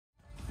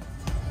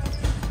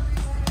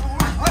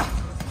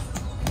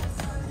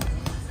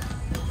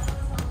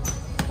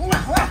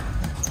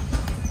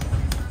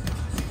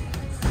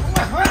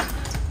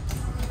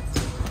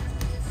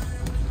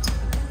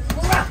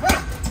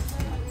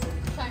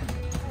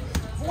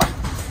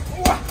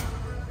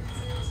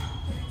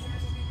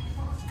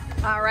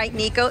All right,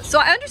 Nico. So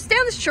I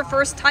understand this is your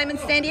first time in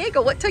San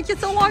Diego. What took you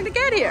so long to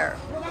get here?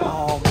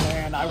 Oh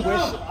man,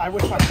 I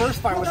wish my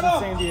first fight was in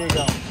San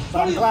Diego, but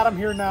I'm glad I'm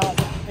here now.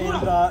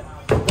 And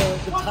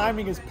the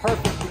timing is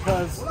perfect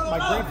because my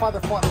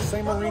grandfather fought in the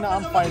same arena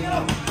I'm fighting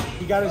in.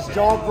 He got his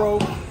jaw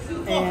broke,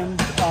 and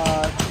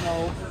you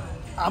know,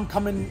 I'm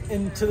coming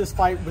into this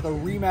fight with a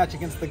rematch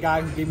against the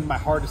guy who gave me my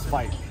hardest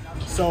fight.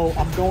 So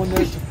I'm going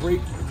there to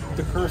break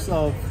the curse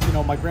of, you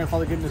know, my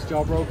grandfather getting his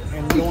jaw broke,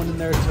 and going in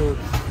there to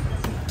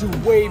do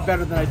way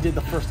better than I did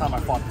the first time I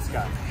fought this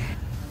guy.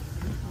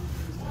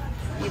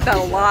 You've got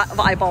a lot of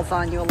eyeballs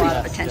on you, a lot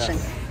of attention.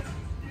 Yes.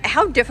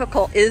 How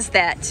difficult is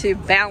that to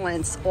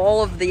balance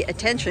all of the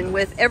attention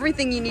with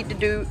everything you need to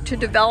do to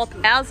develop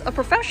as a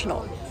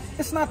professional?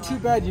 It's not too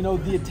bad, you know.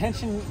 The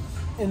attention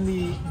and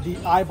the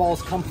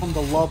eyeballs come from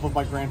the love of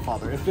my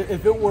grandfather.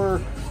 If it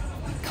were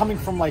coming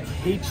from like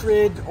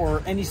hatred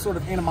or any sort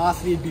of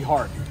animosity, it'd be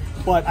hard.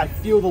 But I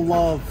feel the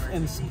love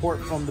and support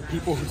from the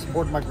people who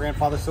supported my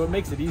grandfather, so it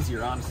makes it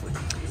easier, honestly.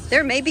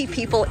 There may be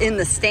people in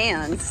the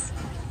stands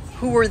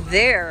who were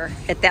there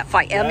at that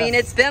fight. Yes. I mean,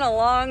 it's been a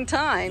long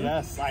time.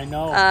 Yes, I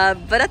know.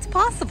 But it's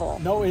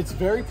possible. No, it's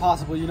very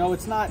possible. You know,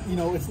 it's not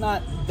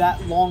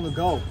that long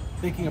ago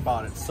thinking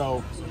about it.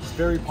 So it's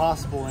very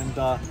possible.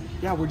 And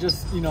yeah, we're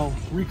just, you know,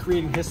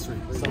 recreating history.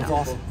 So it's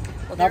awesome.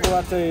 Well,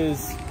 Navarrete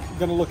is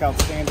going to look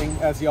outstanding,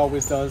 as he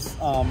always does.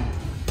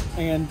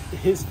 And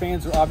his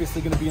fans are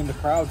obviously going to be in the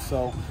crowd.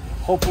 So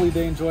hopefully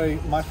they enjoy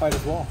my fight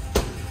as well.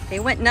 They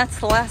went nuts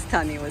the last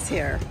time he was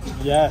here.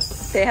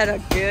 Yes. They had a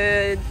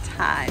good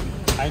time.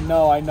 I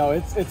know.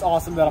 It's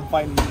awesome that I'm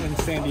fighting in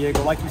San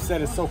Diego. Like you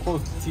said, it's so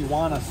close to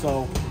Tijuana,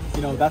 so,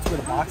 you know, that's where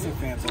the boxing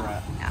fans are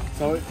at. Yeah.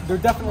 So they're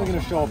definitely going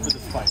to show up for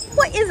this fight.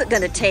 What is it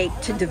going to take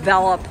to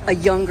develop a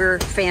younger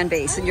fan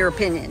base, in your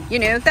opinion? You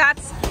know,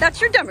 that's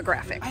your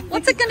demographic.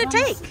 What's it going to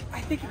take?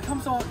 I think it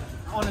comes on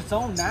its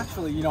own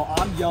naturally. You know,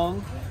 I'm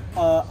young.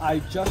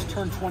 I just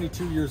turned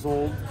 22 years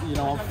old. You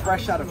know, I'm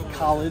fresh out of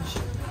college.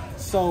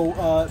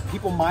 So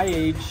people my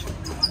age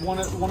want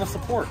to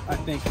support, I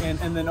think,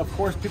 and then of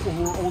course people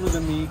who are older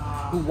than me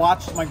who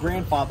watched my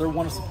grandfather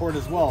want to support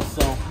as well.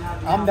 So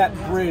I'm that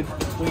bridge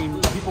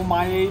between people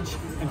my age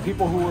and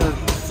people who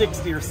are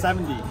 60 or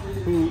 70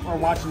 who are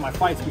watching my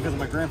fights because of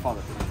my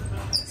grandfather.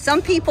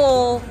 Some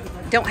people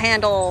don't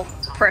handle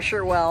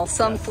pressure well.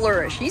 Some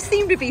flourish. You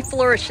seem to be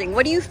flourishing.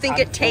 What do you think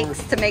it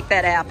takes to make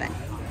that happen?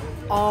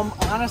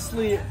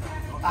 Honestly,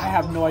 I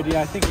have no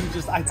idea. I think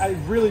I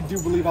really do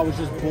believe I was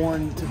just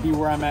born to be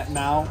where I'm at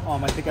now.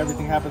 I think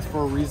everything happens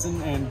for a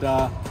reason, and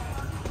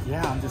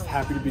yeah, I'm just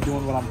happy to be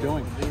doing what I'm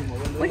doing.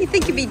 What do you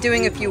think you'd be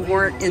doing if you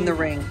weren't in the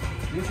ring?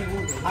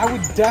 I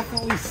would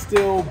definitely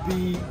still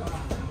be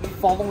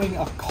following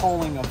a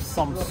calling of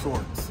some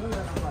sort.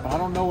 But I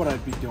don't know what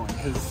I'd be doing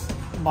because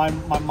my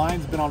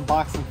mind's been on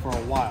boxing for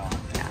a while.